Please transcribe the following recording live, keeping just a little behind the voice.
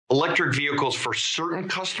Electric vehicles for certain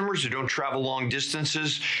customers who don't travel long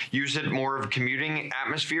distances, use it more of a commuting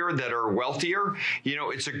atmosphere, that are wealthier.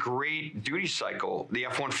 It's a great duty cycle. The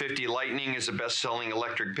F-150 Lightning is the best-selling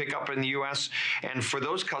electric pickup in the U.S., and for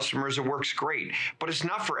those customers, it works great. But it's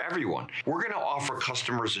not for everyone. We're going to offer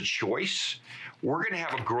customers a choice. We're going to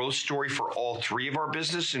have a growth story for all three of our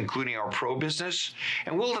business, including our pro business,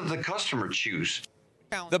 and we'll let the customer choose.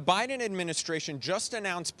 The Biden administration just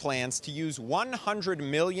announced plans to use $100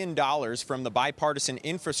 million from the bipartisan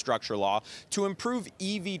infrastructure law to improve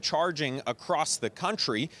EV charging across the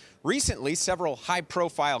country. Recently, several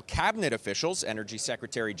high-profile cabinet officials, Energy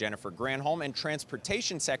Secretary Jennifer Granholm and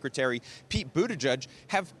Transportation Secretary Pete Buttigieg,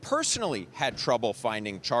 have personally had trouble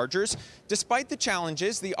finding chargers. Despite the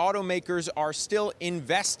challenges, the automakers are still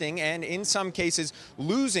investing and, in some cases,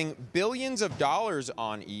 losing billions of dollars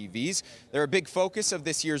on EVs. They're a big focus of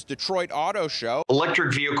this year's Detroit Auto Show.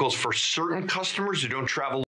 Electric vehicles for certain customers who don't travel